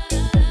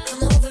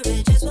 I'm over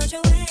it, just want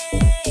your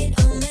weight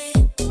on me,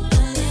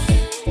 on me.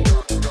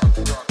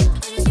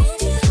 I just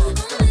want you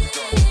on me.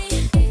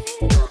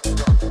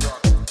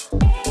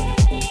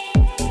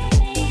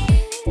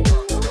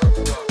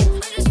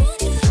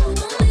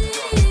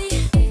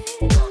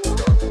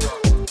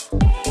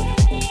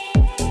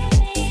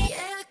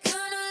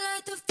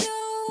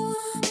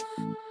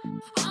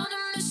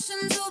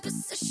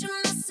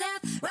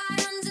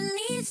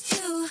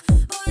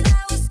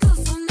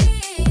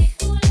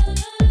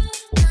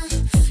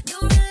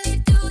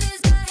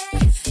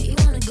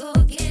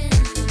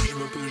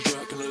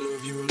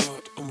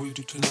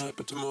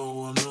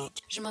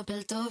 Je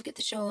m'appelle Tove, get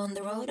the show on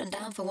the road. I'm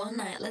down for one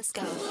night, let's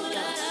go.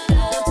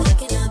 No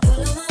talking, I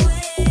pull on my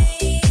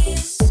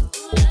waist.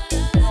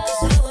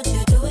 'Cause I want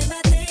you doing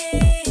bad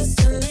things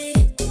to me,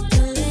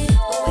 to me.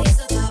 Always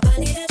on top, I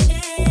need a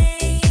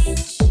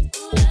change.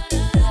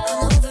 I'm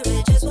over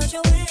it, just want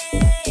your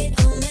weight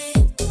on me,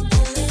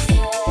 on me.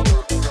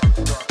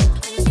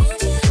 I just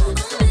want you on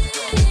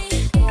me.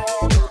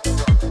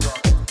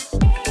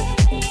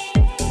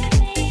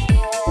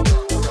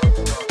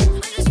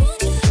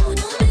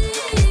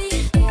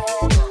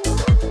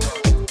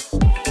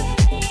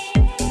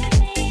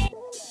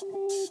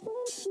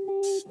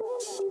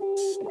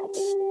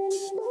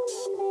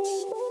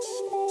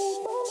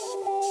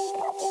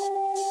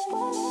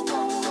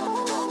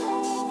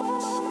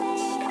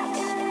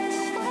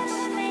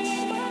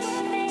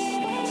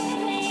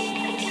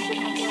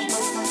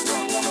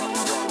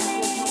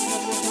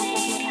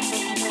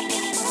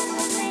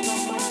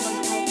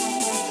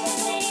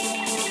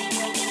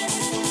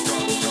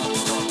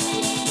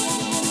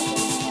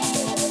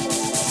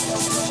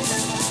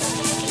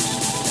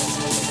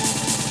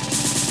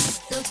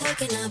 No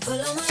talking, I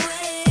pull on my